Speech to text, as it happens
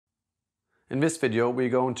In this video, we're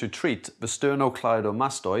going to treat the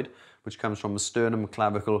sternocleidomastoid, which comes from the sternum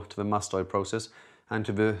clavicle to the mastoid process, and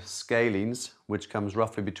to the scalenes, which comes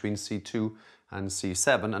roughly between C2 and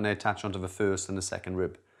C7, and they attach onto the first and the second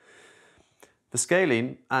rib. The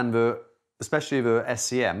scalene and especially the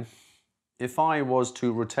SCM, if I was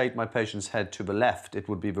to rotate my patient's head to the left, it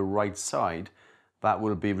would be the right side. That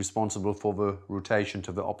will be responsible for the rotation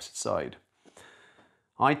to the opposite side.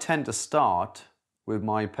 I tend to start with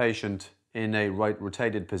my patient in a right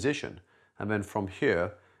rotated position, and then from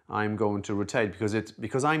here I'm going to rotate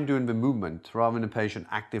because I'm doing the movement rather than the patient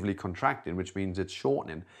actively contracting, which means it's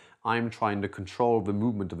shortening. I'm trying to control the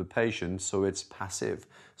movement of the patient so it's passive,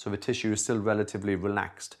 so the tissue is still relatively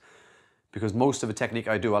relaxed. Because most of the technique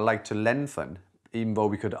I do, I like to lengthen, even though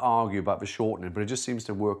we could argue about the shortening, but it just seems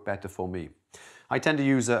to work better for me. I tend to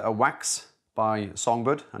use a wax by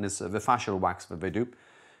Songbird, and it's the fascial wax that they do.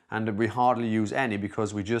 And we hardly use any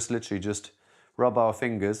because we just literally just rub our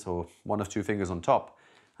fingers, or one or two fingers on top,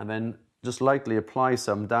 and then just lightly apply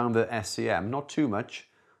some down the SCM, not too much.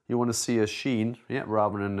 You want to see a sheen, yeah,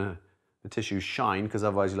 rather than the tissue shine, because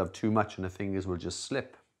otherwise you'll have too much and the fingers will just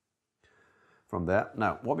slip from there.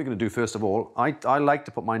 Now, what we're going to do first of all, I like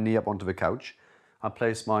to put my knee up onto the couch. I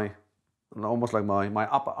place almost like my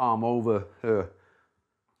upper arm over her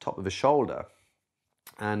top of the shoulder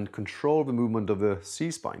and control the movement of the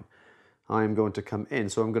C-spine. I'm going to come in,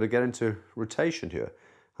 so I'm going to get into rotation here,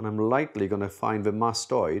 and I'm lightly going to find the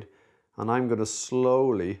mastoid, and I'm going to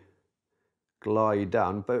slowly glide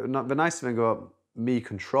down. But the nice thing about me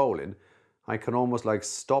controlling, I can almost like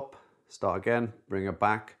stop, start again, bring it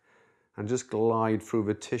back, and just glide through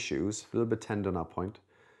the tissues, a little bit tender on that point.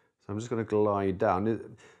 So I'm just going to glide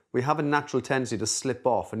down. We have a natural tendency to slip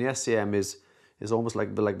off, and the SCM is almost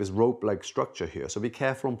like this rope-like structure here. So be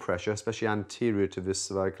careful on pressure, especially anterior to this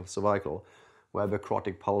cervical, where the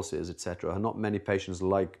carotid pulse is, etc. And not many patients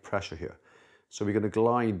like pressure here. So we're going to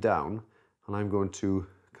glide down, and I'm going to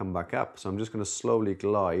come back up. So I'm just going to slowly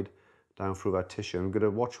glide down through that tissue. I'm going to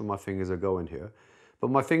watch where my fingers are going here. But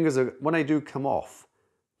my fingers are, when they do come off,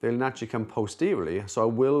 they'll naturally come posteriorly. So I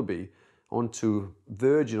will be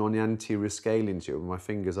verging on the anterior scalenes here, where my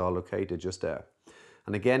fingers are located just there.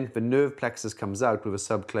 And again, the nerve plexus comes out with a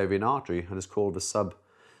subclavian artery, and it's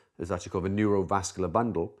actually called the neurovascular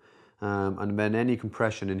bundle. And then any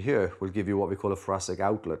compression in here will give you what we call a thoracic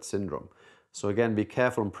outlet syndrome. So again, be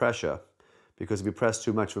careful on pressure, because if you press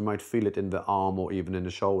too much, we might feel it in the arm or even in the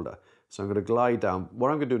shoulder. So I'm going to glide down. What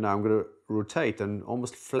I'm going to do now, I'm going to rotate and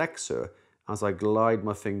almost flex her as I glide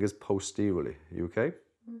my fingers posteriorly. You okay?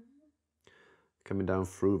 Mm-hmm. Coming down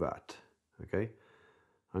through that, okay?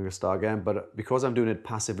 I'm going to start again, but because I'm doing it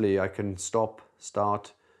passively, I can stop,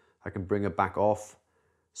 start, I can bring it back off,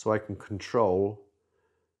 so I can control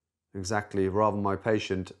exactly, rather than my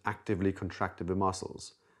patient actively contracted the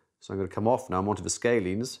muscles. So I'm going to come off now, I'm onto the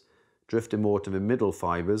scalenes, drifting more to the middle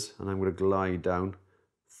fibers, and I'm going to glide down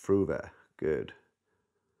through there. Good.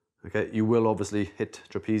 Okay, you will obviously hit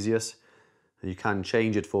trapezius, and you can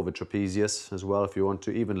change it for the trapezius as well if you want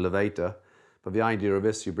to, even levator. But the idea of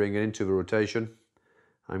this, you bring it into the rotation.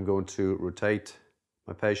 I'm going to rotate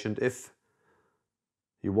my patient. If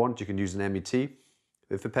you want, you can use an MET.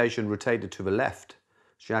 If the patient rotated to the left,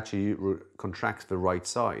 she actually contracts the right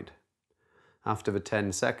side. After the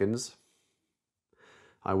 10 seconds,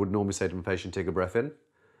 I would normally say to my patient, take a breath in.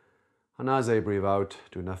 And as I breathe out,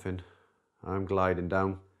 do nothing. I'm gliding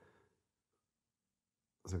down.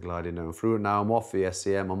 So gliding down through it. Now I'm off the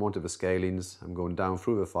SCM, I'm onto the scalenes. I'm going down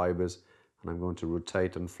through the fibers, and I'm going to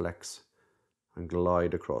rotate and flex and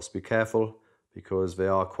glide across. Be careful, because they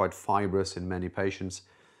are quite fibrous in many patients,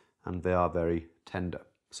 and they are very tender.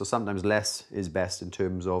 So sometimes less is best in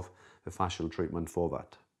terms of the fascial treatment for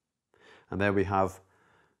that. And there we have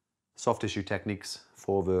soft tissue techniques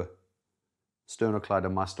for the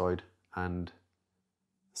sternocleidomastoid and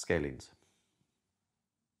scalenes.